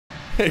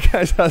Hey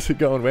guys, how's it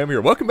going? Whamo here.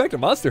 Welcome back to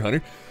Monster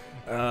Hunter.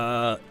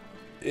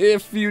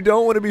 If you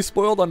don't want to be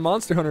spoiled on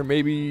Monster Hunter,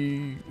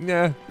 maybe...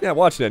 yeah,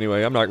 watch it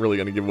anyway. I'm not really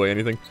going to give away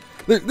anything.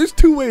 There's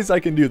two ways I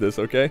can do this,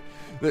 okay?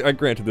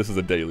 Granted, this is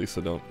a daily,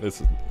 so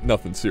this is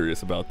nothing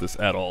serious about this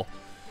at all.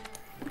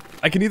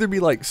 I can either be,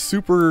 like,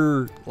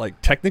 super, like,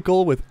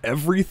 technical with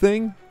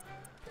everything,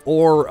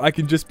 or I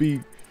can just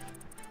be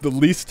the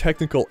least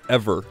technical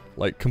ever.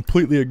 Like,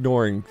 completely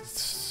ignoring...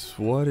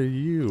 What are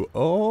you?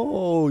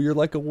 Oh, you're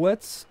like a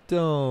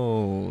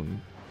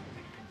whetstone.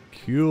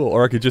 Cool.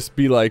 Or I could just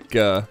be like,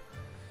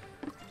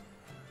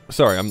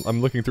 sorry,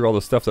 I'm looking through all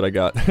the stuff that I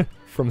got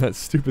from that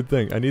stupid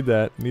thing. I need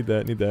that, need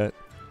that, need that.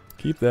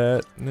 Keep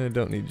that. No, I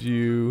don't need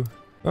you.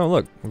 Oh,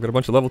 look, I've got a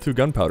bunch of level 2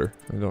 gunpowder.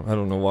 I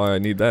don't know why I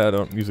need that. I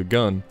don't use a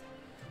gun.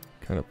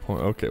 Kind of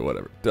point. Okay,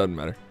 whatever. Doesn't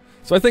matter.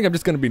 So I think I'm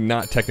just gonna be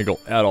not technical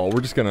at all.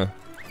 We're just gonna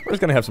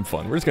have some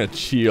fun. We're just gonna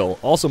chill.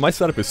 Also, my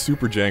setup is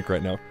super jank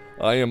right now.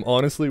 I am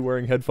honestly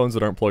wearing headphones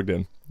that aren't plugged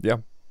in. Yeah.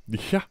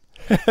 Yeah.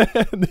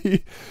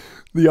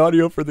 the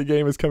audio for the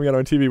game is coming out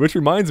on TV, which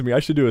reminds me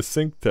I should do a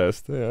sync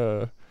test.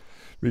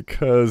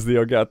 Because the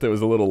Elgato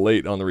was a little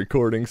late on the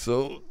recording,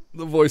 so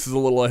the voice is a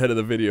little ahead of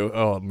the video.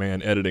 Oh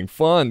man, editing.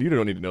 Fun. You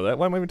don't need to know that.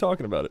 Why am I even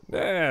talking about it?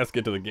 Let's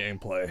get to the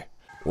gameplay.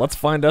 Let's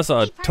find us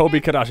a Toby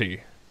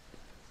Kadashi.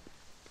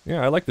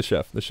 Yeah, I like the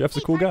chef. The chef's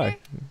a cool guy.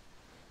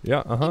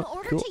 Yeah,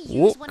 cool.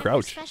 Whoa,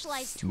 crouch.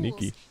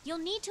 Sneaky. You'll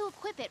need to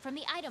equip it from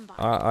the item box.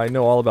 I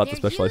know all about the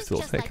specialized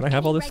tools. Hey, can I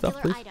have all this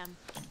stuff, please?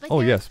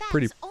 Oh, yes,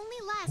 pretty.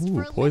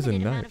 Ooh,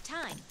 poison knife.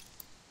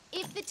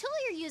 If the tool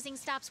you're using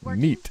stops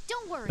working, neat.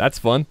 Don't worry. That's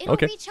fun.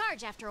 Okay. It'll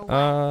recharge after a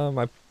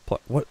while.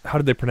 What? How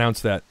did they pronounce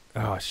that?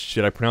 Oh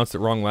shit, I pronounced it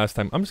wrong last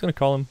time. I'm just gonna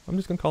call him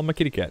my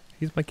kitty cat.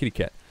 He's my kitty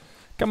cat.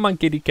 Come on,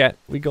 kitty cat.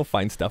 We go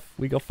find stuff.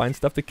 We go find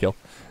stuff to kill.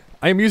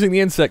 I am using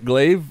the insect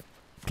glaive.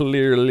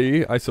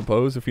 Clearly, I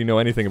suppose, if you know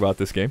anything about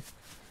this game.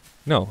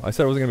 No, I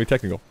said I wasn't going to be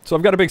technical. So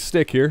I've got a big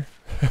stick here.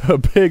 A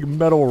big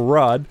metal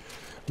rod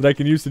that I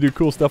can use to do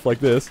cool stuff like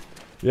this.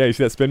 Yeah, you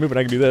see that spin move, and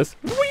I can do this.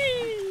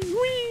 Whee!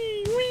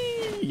 Whee!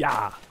 Whee!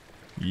 Yeah!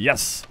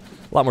 Yes!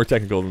 A lot more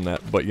technical than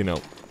that, but you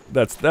know,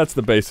 that's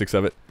the basics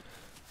of it.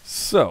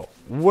 So,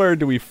 where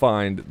do we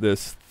find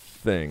this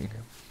thing?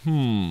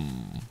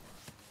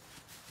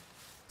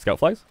 Scout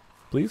flies?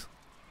 Please?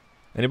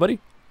 Anybody?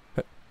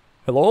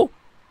 Hello?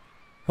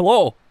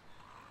 Hello.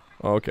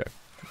 Okay,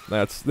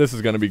 this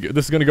is gonna be good.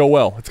 This is gonna go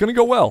well. It's gonna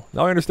go well.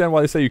 Now I understand why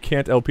they say you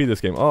can't LP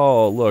this game.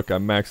 Oh, look,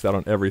 I'm maxed out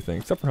on everything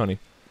except for honey.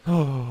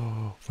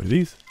 Oh, what are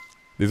these?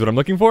 These what I'm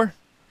looking for?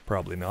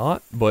 Probably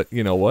not. But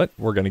you know what?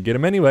 We're gonna get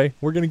them anyway.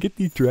 We're gonna get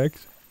these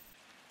tracks.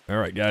 All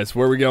right, guys,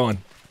 where are we going?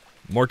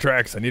 More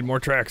tracks. I need more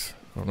tracks.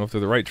 I don't know if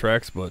they're the right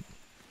tracks, but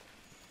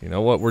you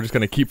know what? We're just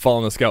gonna keep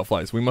following the scout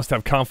flies. We must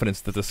have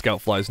confidence that the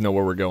scout flies know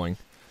where we're going.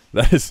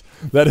 That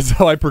is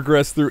how I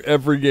progress through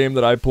every game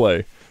that I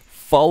play.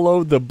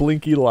 Follow the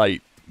blinky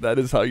light. That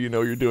is how you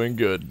know you're doing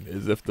good.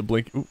 Is if the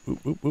blink... Oop,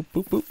 oop, oop, oop,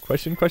 oop, oop.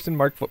 Question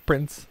mark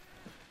footprints.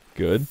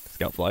 Good.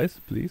 Scout flies,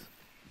 please.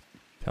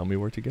 Tell me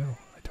where to go.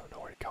 I don't know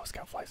where to go,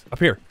 scout flies. Up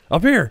here.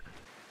 Up here!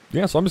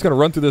 Yeah, so I'm just going to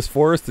run through this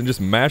forest and just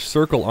mash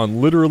circle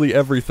on literally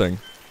everything.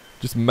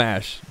 Just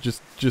mash.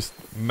 Just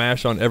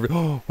mash on every...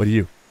 Oh, what are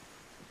you?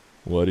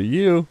 What are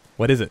you?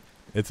 What is it?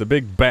 It's a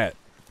big bat.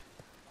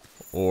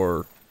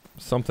 Or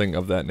something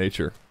of that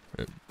nature.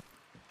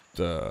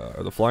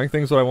 Are the flying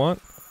things what I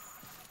want?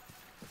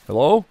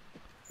 Hello?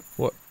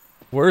 What?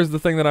 Where is the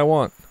thing that I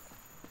want?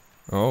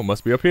 Oh,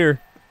 must be up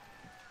here.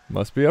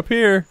 Must be up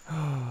here.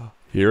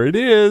 Here it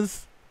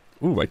is.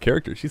 Ooh, my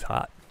character. She's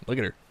hot. Look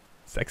at her.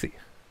 Sexy.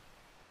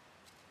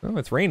 Oh,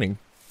 it's raining.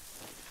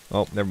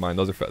 Oh, never mind.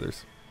 Those are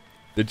feathers.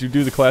 Did you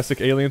do the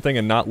classic alien thing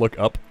and not look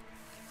up?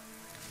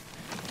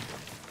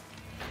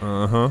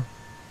 Uh-huh.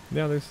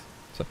 Yeah, there's...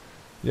 So,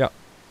 yeah.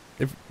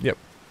 Yep.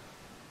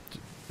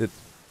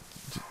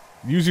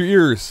 Use your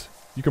ears.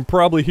 You can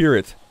probably hear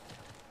it.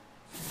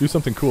 Do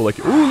something cool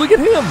like... Ooh, look at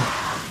him!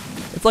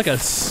 It's like a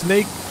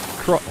snake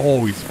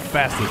Oh, he's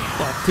fast as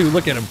fuck, too.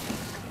 Look at him.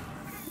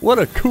 What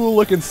a cool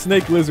looking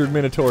snake lizard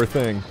minotaur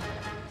thing.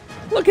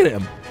 Look at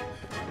him.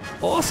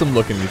 Awesome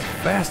looking. He's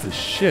fast as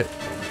shit.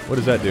 What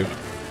does that do?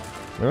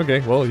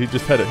 Okay, well, he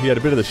just had a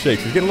bit of the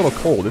shakes. He's getting a little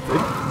cold.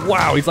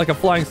 Wow, he's like a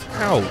flying...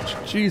 Ouch.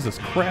 Jesus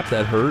crap,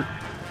 that hurt.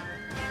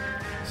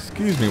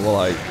 Excuse me while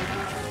I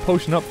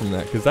potion up from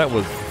that, because that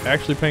was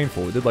actually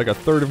painful. It did like a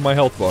third of my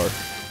health bar.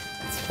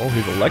 Oh,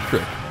 he's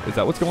electric. Is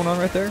that what's going on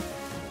right there?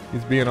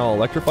 He's being all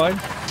electrified?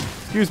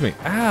 Excuse me.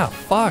 Ah,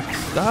 fuck.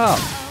 Stop.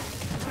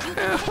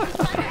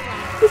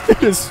 This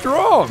dude is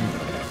strong.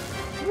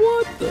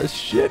 What the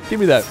shit? Give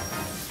me that.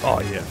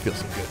 Oh, yeah, it feels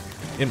so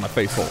good. In my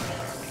face hole.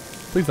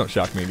 Please don't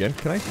shock me again.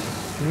 Can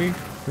we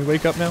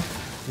wake up now?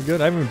 We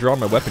good? I haven't even drawn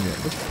my weapon yet.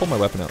 Let's pull my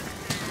weapon out.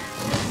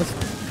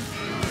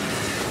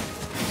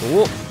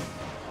 Whoa.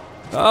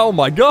 Oh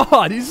my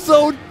god, he's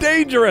so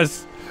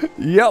dangerous!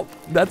 Yep,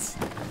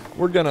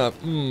 we're gonna,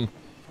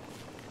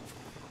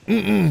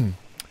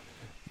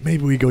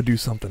 Maybe we go do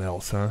something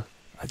else, huh?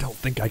 I don't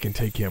think I can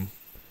take him.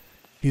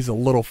 He's a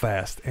little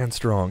fast and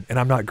strong, and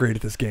I'm not great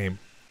at this game.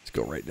 Let's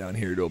go right down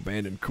here to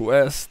abandoned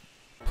quest.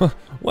 Why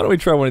don't we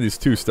try one of these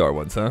 2-star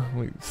ones, huh?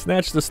 We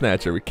snatch the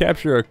snatcher. We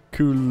capture a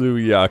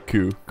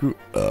Kuluyaku.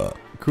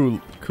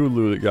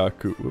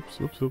 Kuluyaku.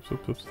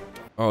 Whoops.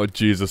 Oh,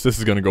 Jesus. This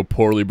is going to go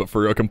poorly, but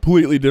for a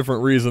completely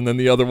different reason than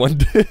the other one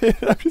did.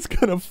 I'm just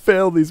going to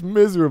fail these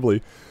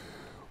miserably.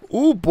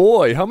 Ooh,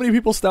 boy. How many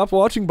people stopped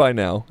watching by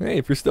now? Hey,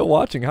 if you're still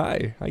watching,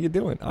 hi. How you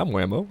doing? I'm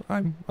Whamo.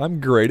 I'm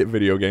great at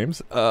video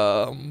games.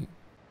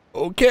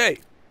 Okay.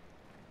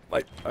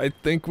 I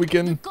think we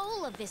can... The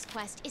goal of this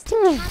quest is to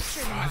capture the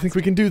monster. I think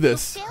we can do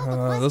this.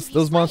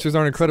 Those monsters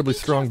aren't incredibly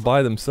strong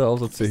by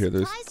themselves. Let's see here.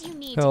 There's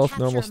health,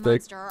 normal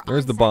stake.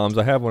 There's the bombs.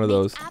 I have one of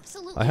those.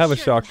 I have a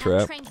shock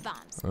trap.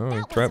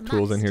 Oh, trap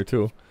tools in here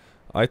too.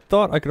 I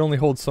thought I could only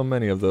hold so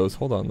many of those.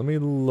 Hold on. Let me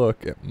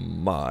look at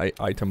my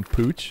item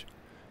pooch.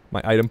 My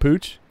item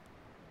pooch?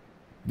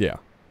 Yeah.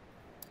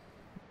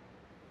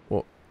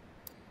 Well,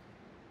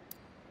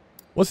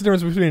 what's the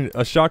difference between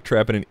a shock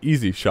trap and an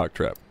easy shock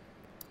trap?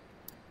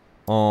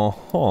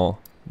 Uh-huh.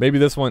 Maybe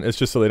this one is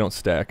just so they don't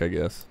stack, I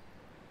guess.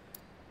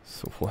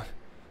 So what?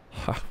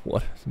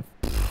 What?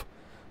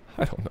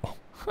 I don't know.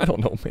 I don't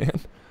know,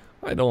 man.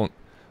 I don't.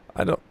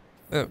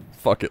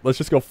 Fuck it. Let's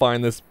just go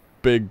find this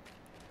big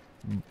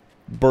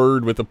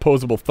bird with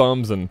opposable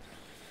thumbs and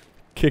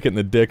kick it in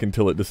the dick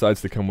until it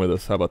decides to come with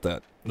us. How about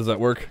that? Does that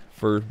work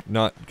for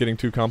not getting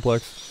too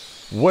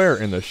complex? Where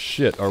in the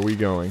shit are we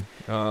going?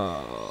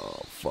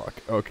 Oh, fuck.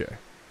 Okay.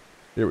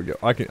 Here we go.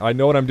 I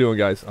know what I'm doing,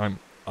 guys.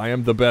 I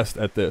am the best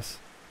at this.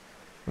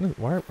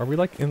 Why are we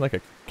like in like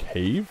a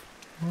cave?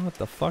 What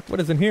the fuck? What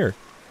is in here?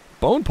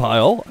 Bone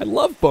pile? I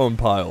love bone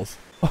piles.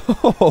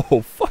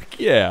 Oh, fuck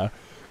yeah.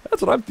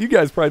 That's what you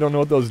guys probably don't know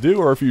what those do,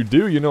 or if you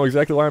do, you know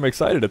exactly why I'm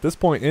excited. At this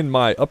point in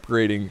my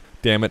upgrading,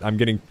 damn it, I'm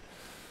getting...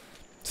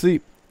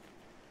 See,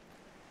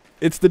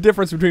 it's the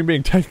difference between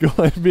being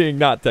technical and being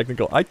not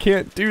technical. I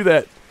can't do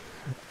that.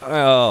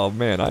 Oh,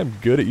 man, I'm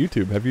good at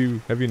YouTube. Have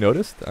you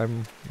noticed?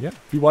 Yeah.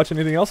 If you watch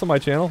anything else on my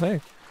channel,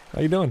 hey,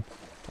 how you doing?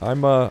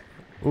 I'm,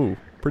 ooh,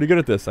 pretty good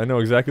at this. I know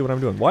exactly what I'm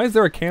doing. Why is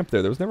there a camp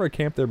there? There was never a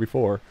camp there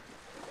before.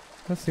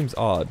 That seems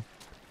odd.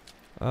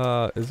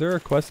 Is there a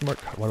quest mark?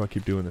 Why do I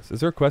keep doing this?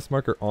 Is there a quest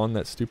marker on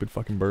that stupid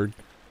fucking bird?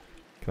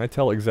 Can I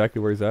tell exactly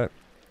where he's at?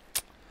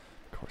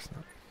 Of course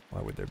not.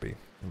 Why would there be?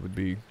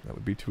 That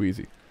would be too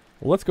easy.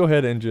 Well, let's go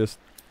ahead and just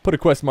put a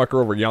quest marker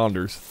over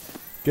yonders.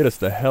 Get us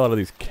the hell out of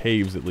these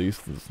caves, at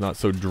least. It's not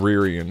so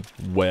dreary and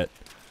wet.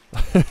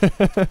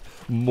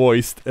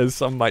 Moist, as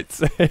some might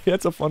say.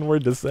 That's a fun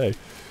word to say.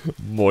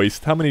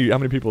 Moist. How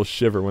many people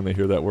shiver when they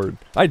hear that word?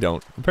 I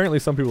don't. Apparently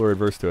some people are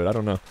adverse to it. I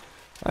don't know.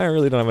 I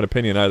really don't have an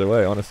opinion either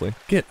way, honestly.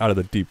 Get out of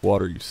the deep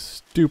water, you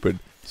stupid,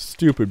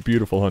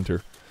 beautiful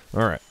hunter.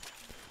 Alright.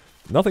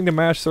 Nothing to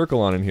mash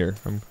circle on in here.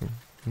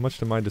 Much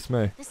to my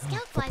dismay. The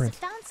scout flies have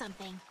found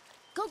something.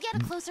 Go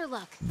get a closer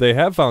look. They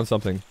have found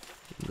something.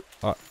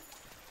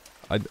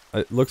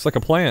 It looks like a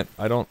plant.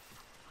 I don't...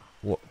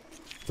 Well,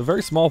 it's a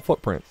very small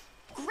footprint.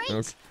 Great!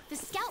 Okay. The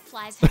scout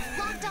flies have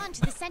locked on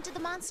to the scent of the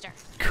monster.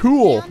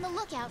 Cool! Be on the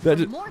lookout for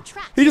more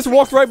traps. He just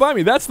walked right by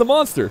me. That's the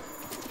monster.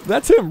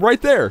 That's him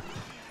right there.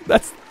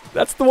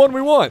 That's the one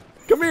we want.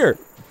 Come here.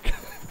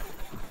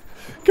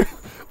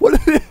 What?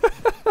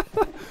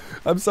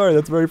 I'm sorry.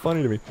 That's very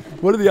funny to me.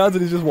 What are the odds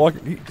that he's just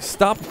walking?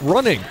 Stop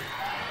running.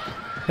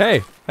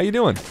 Hey, how you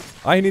doing?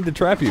 I need to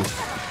trap you.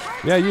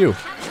 Yeah, you.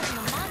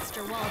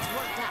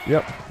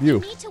 Yep, you.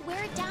 Need to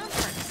wear it down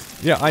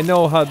first. Yeah, I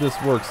know how this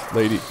works,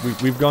 lady.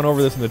 We've gone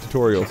over this in the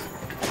tutorials.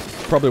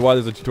 Probably why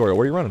there's a tutorial.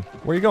 Where are you running?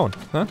 Where are you going?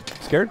 Huh?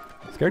 Scared?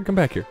 Scared? Come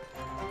back here.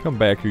 Come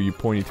back here, you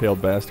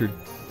pointy-tailed bastard.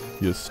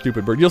 You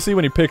stupid bird. You'll see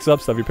when he picks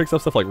up stuff. He picks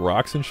up stuff like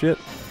rocks and shit.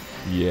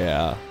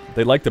 Yeah.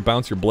 They like to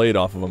bounce your blade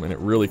off of them, and it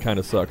really kind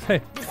of sucks.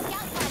 Hey. The scout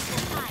flies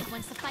will hide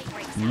once the fight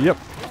breaks out. Yep.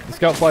 The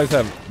scout flies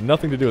have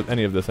nothing to do with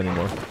any of this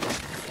anymore.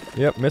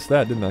 Yep, missed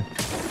that, didn't I?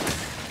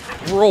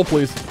 Roll,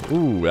 please.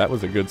 Ooh, that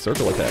was a good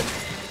circle attack.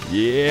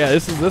 Yeah,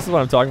 this is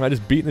what I'm talking about.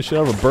 Just beating the shit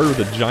out of a bird with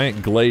a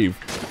giant glaive.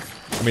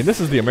 I mean, this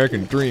is the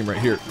American dream right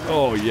here.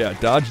 Oh, yeah.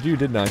 Dodged you,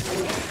 didn't I?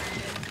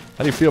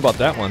 How do you feel about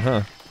that one,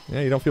 huh?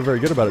 Yeah, you don't feel very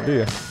good about it, do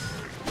you?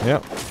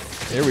 Yep.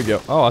 Here we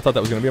go. Oh, I thought that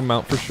was going to be a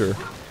mount for sure.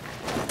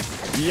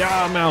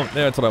 Yeah, mount.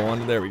 That's what I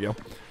wanted. There we go.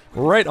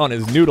 Right on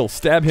his noodle.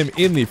 Stab him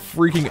in the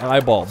freaking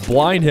eyeball.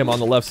 Blind him on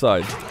the left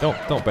side.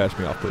 Don't bash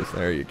me off, please.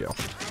 There you go.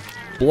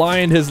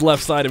 Blind his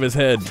left side of his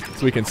head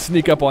so we can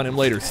sneak up on him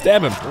later.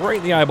 Stab him right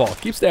in the eyeball.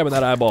 Keep stabbing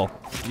that eyeball.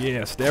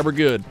 Yeah, stab her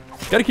good.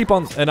 Gotta keep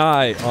on an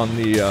eye on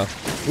the,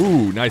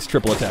 ooh, nice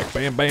triple attack.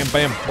 Bam, bam,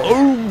 bam.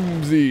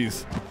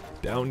 Boomsies.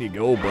 Down you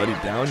go, buddy.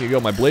 Down you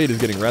go. My blade is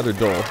getting rather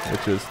dull,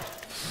 which is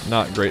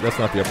not great. That's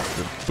not the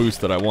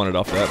boost that I wanted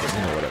off that, but you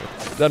know, whatever.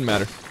 Doesn't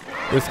matter.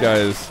 This guy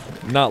is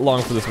not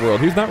long for this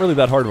world. He's not really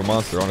that hard of a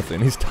monster, honestly,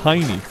 and he's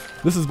tiny.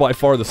 This is by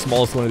far the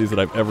smallest one of these that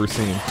I've ever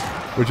seen,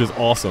 which is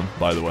awesome,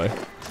 by the way.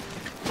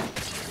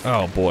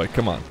 Oh boy,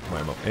 come on,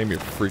 Whamo. Aim your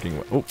freaking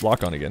way. Oh,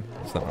 lock on again.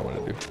 That's not what I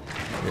want to do.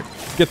 Here,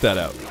 get that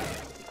out.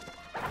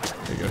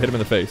 There you go, hit him in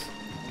the face.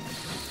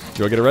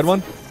 Do I get a red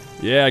one?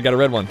 Yeah, I got a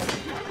red one.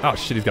 Oh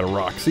shit, he's got a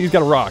rock. See, he's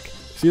got a rock.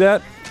 See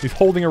that? He's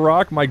holding a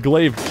rock. My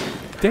glaive,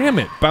 damn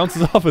it,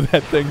 bounces off of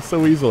that thing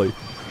so easily.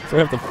 So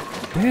I have to,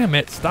 damn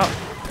it, stop.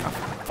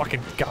 Oh,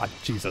 fucking God,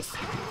 Jesus.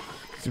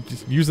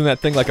 Just using that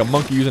thing like a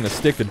monkey using a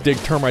stick to dig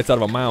termites out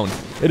of a mound.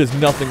 It is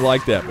nothing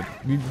like that, but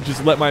you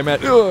just let my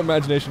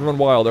imagination run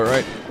wild,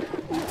 alright?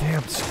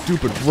 Damn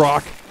stupid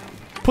rock.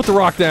 Put the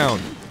rock down.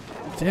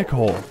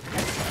 Dickhole.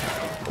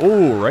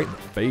 Oh, right in the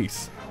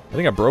face. I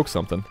think I broke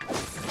something.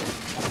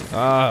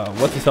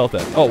 What's his health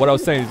at? Oh, what I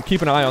was saying is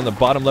keep an eye on the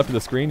bottom left of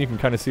the screen. You can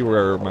kind of see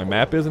where my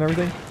map is and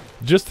everything.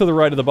 Just to the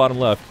right of the bottom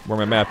left, where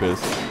my map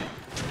is,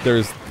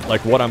 there's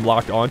like what I'm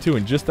locked onto,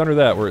 and just under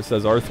that, where it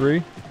says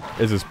R3,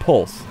 is his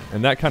pulse.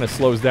 And that kind of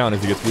slows down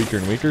as he gets weaker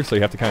and weaker, so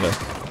you have to kind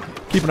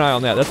of keep an eye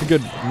on that. That's a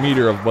good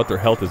meter of what their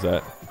health is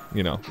at,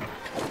 you know.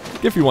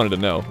 If you wanted to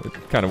know. It's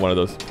kind of one of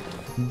those.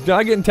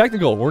 Not getting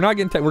technical. We're not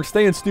getting we're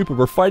staying stupid.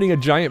 We're fighting a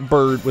giant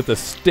bird with a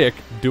stick,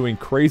 doing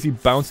crazy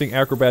bouncing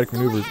acrobatic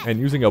maneuvers, and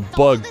using a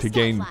bug to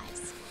gain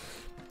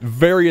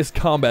various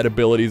combat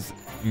abilities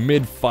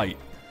mid-fight.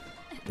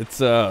 It's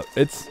a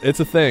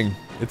thing.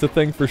 It's a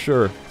thing for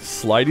sure.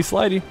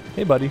 Slidey.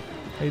 Hey buddy.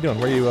 How you doing?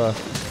 Where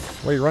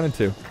are you running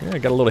to? Yeah, I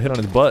got a little hit on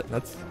his butt.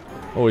 That's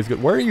always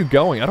good. Where are you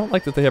going? I don't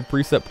like that they have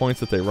preset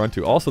points that they run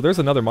to. Also, there's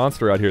another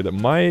monster out here that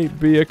might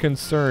be a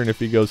concern if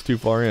he goes too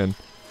far in.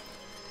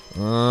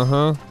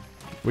 Uh-huh.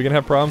 We gonna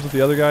have problems with the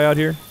other guy out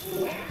here?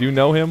 Do you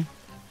know him?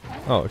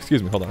 Oh,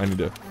 excuse me. Hold on. I need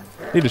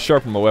to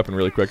sharpen my weapon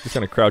really quick. Just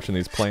gonna crouch in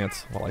these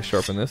plants while I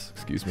sharpen this.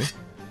 Excuse me.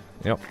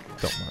 Yep.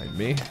 Don't mind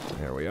me.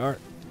 There we are.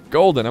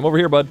 Golden. I'm over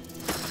here, bud.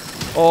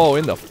 Oh,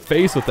 in the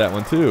face with that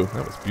one, too.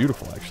 That was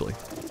beautiful, actually.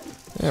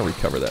 Yeah,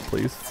 recover that,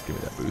 please. Give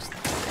me that boost.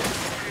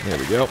 There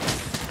we go.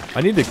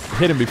 I need to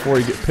hit him before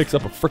he picks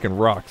up a freaking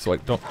rock so I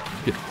don't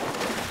get...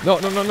 No.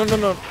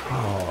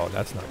 Oh,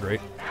 that's not great.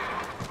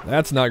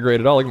 That's not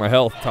great at all. Look at my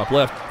health. Top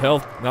left.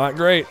 Health. Not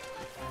great.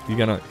 You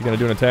gonna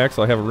do an attack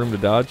so I have a room to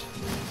dodge?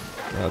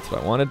 That's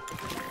what I wanted.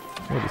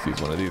 We'll just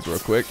use one of these real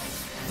quick.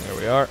 There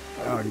we are.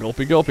 Ah,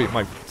 gulpy.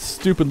 My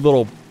stupid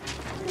little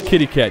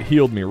kitty cat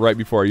healed me right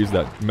before I used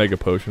that mega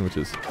potion, which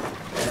is,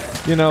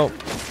 you know,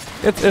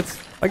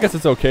 I guess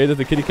it's okay that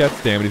the kitty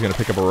cats, damn it, he's gonna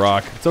pick up a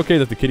rock. It's okay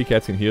that the kitty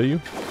cats can heal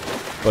you,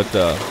 but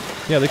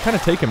yeah, they kind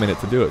of take a minute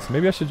to do it, so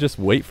maybe I should just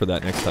wait for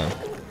that next time.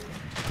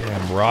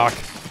 Damn rock.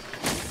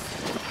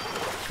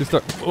 Just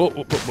start. What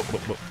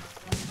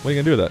are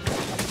you gonna do with that?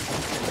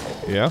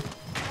 Yeah.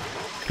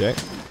 Okay.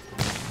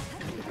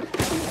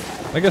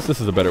 I guess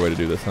this is a better way to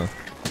do this, huh?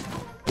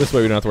 This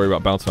way we don't have to worry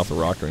about bouncing off the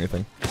rock or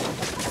anything.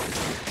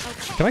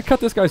 Okay. Can I cut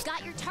this guy's?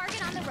 Got your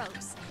target on the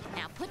ropes.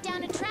 Now put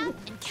down a trap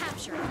and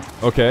capture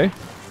it. Okay.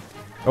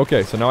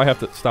 Okay, so now I have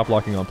to stop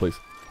locking on, please.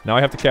 Now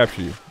I have to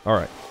capture you. All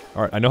right.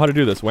 I know how to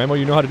do this. Whamo,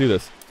 you know how to do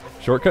this.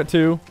 Shortcut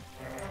 2.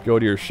 Go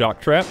to your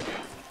shock trap.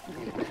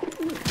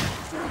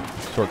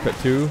 Shortcut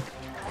 2.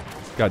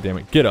 God damn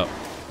it. Get up,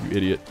 you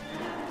idiot.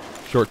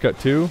 Shortcut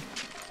 2.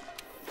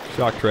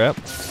 Shock trap.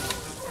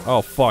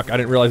 Oh, fuck. I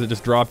didn't realize it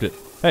just dropped it.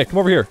 Hey, come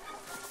over here.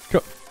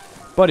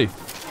 Buddy.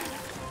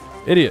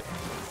 Idiot.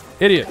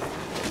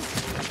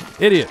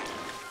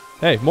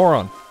 Hey,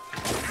 moron.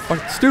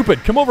 Fucking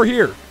stupid. Come over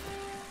here.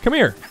 Come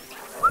here.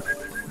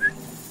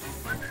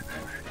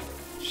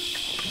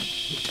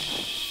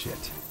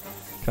 Shit.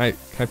 Can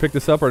I pick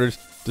this up or just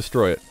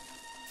destroy it?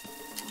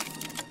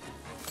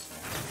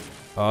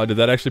 Did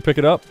that actually pick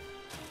it up?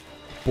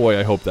 Boy,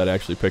 I hope that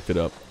actually picked it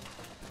up.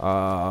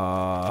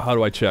 How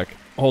do I check?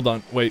 Hold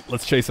on. Wait,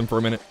 let's chase him for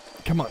a minute.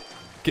 Come on.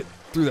 Get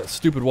through that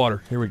stupid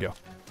water. Here we go.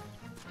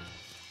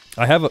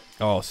 I have a...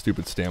 Oh,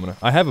 stupid stamina.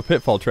 I have a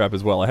pitfall trap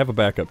as well. I have a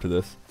backup to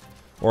this.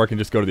 Or I can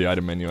just go to the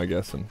item menu, I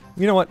guess. And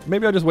you know what?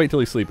 Maybe I'll just wait till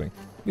he's sleeping.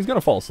 He's gonna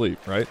fall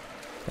asleep, right?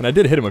 And I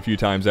did hit him a few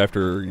times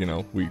after, you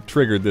know, we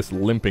triggered this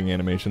limping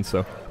animation.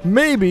 So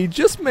maybe,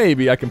 just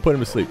maybe, I can put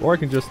him to sleep. Or I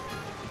can just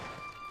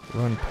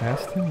run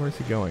past him. Where's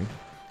he going?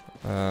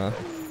 I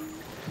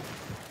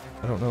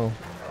don't know.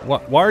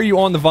 Why are you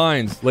on the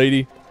vines,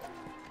 lady?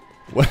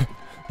 What?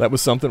 That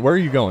was something. Where are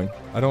you going?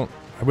 I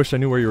wish I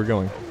knew where you were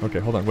going. Okay,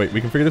 hold on. Wait,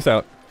 we can figure this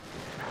out.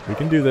 We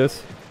can do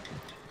this.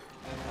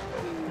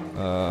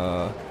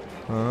 Around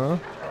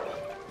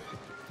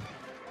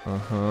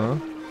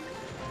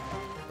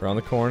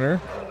the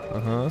corner.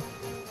 So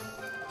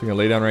you gonna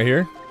lay down right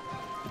here?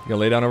 You gonna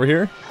lay down over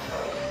here?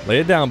 Lay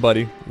it down,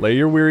 buddy. Lay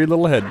your weary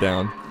little head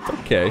down. It's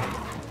okay.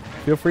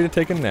 Feel free to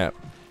take a nap.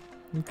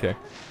 Okay.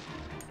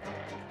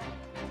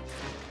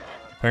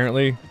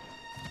 Apparently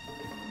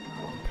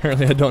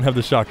I don't have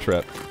the shock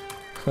trap.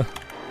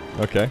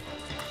 Okay.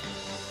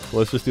 So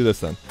let's just do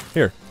this then.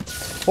 Here.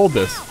 Hold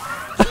this.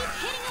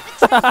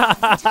 Until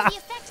the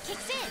effect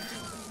kicks in.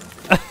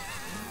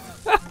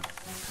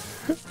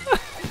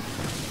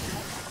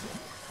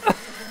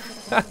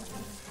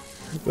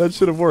 That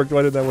should have worked.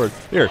 Why didn't that work?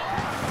 Here.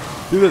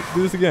 Do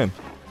this again.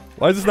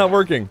 Why is this not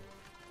working?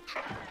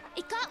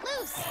 It got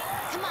loose.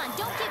 Come on,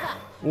 don't give up.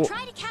 Well,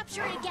 Try to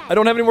capture it again. I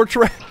don't have any more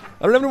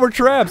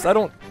traps. I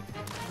don't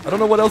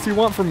know what else you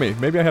want from me.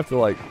 Maybe I have to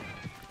like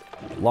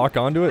lock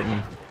onto it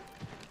and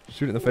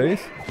shoot it in the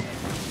face.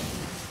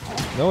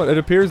 No, it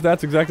appears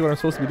that's exactly what I'm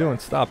supposed to be doing.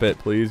 Stop it,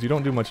 please. You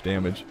don't do much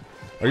damage.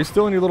 Are you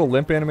still in your little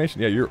limp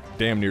animation? Yeah, you're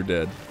damn near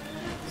dead.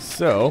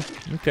 So,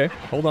 okay,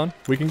 hold on.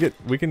 We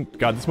can...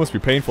 God, this must be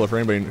painful for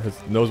anybody who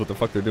knows what the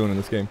fuck they're doing in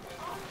this game.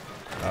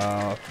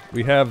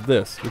 We have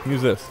this. We can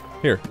use this.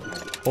 Here,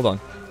 hold on.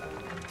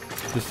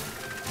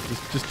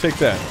 Just take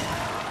that.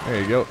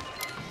 There you go.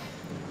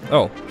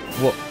 Oh,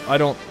 well, I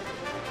don't...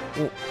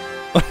 Well,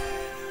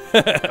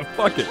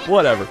 fuck it,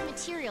 whatever.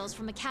 Materials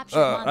from a captured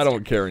monster. I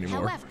don't care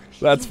anymore. However,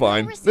 That's you will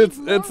fine. receive It's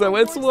more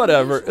rewards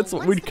whatever. than It's usual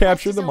we once the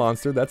captured quest the is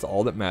monster. That's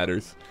all that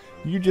matters.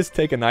 You just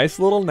take a nice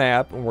little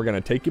nap, and we're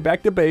gonna take you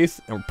back to base,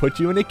 and we'll put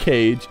you in a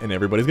cage, and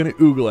everybody's gonna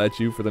oogle at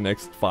you for the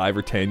next 5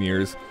 or 10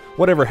 years,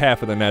 whatever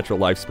half of the natural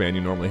lifespan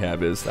you normally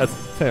have is. That's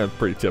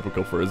pretty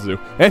typical for a zoo.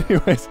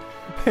 Anyways,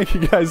 thank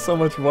you guys so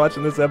much for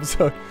watching this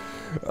episode.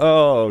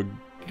 Oh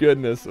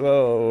goodness.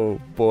 Oh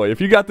boy.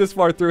 If you got this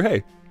far through,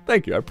 hey,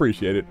 thank you. I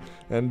appreciate it.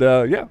 And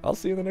yeah, I'll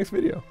see you in the next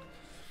video.